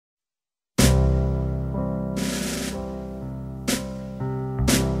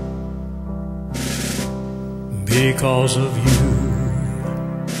Because of you,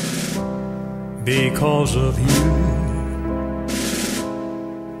 because of you,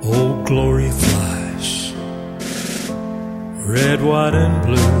 old glory flies, red, white, and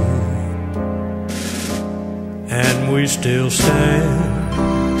blue, and we still stand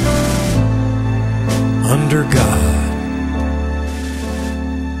under God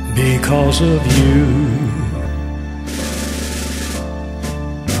because of you.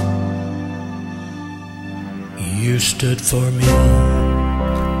 You stood for me,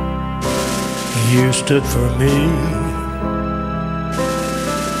 you stood for me,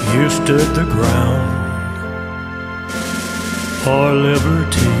 you stood the ground for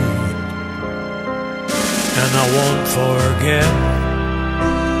liberty, and I won't forget,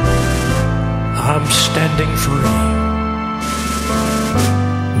 I'm standing free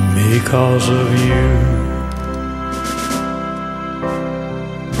because of you.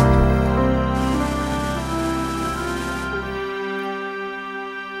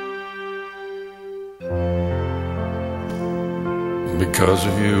 Because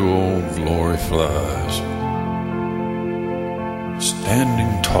of you, old glory flies,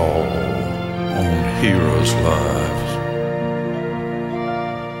 standing tall on heroes' lives.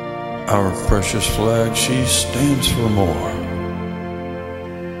 Our precious flag, she stands for more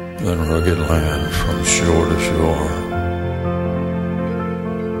than rugged land from shore to shore.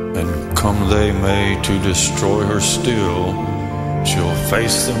 And come they may to destroy her still, she'll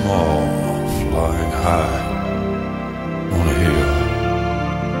face them all flying high on a hill.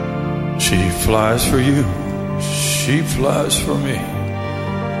 She flies for you, she flies for me,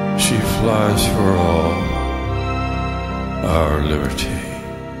 she flies for all our liberty.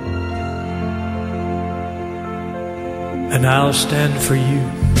 And I'll stand for you.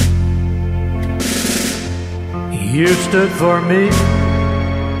 You stood for me,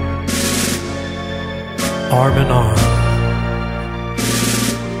 arm in arm,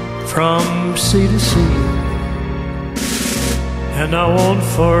 from sea to sea. And I won't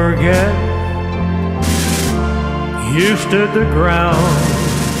forget, you stood the ground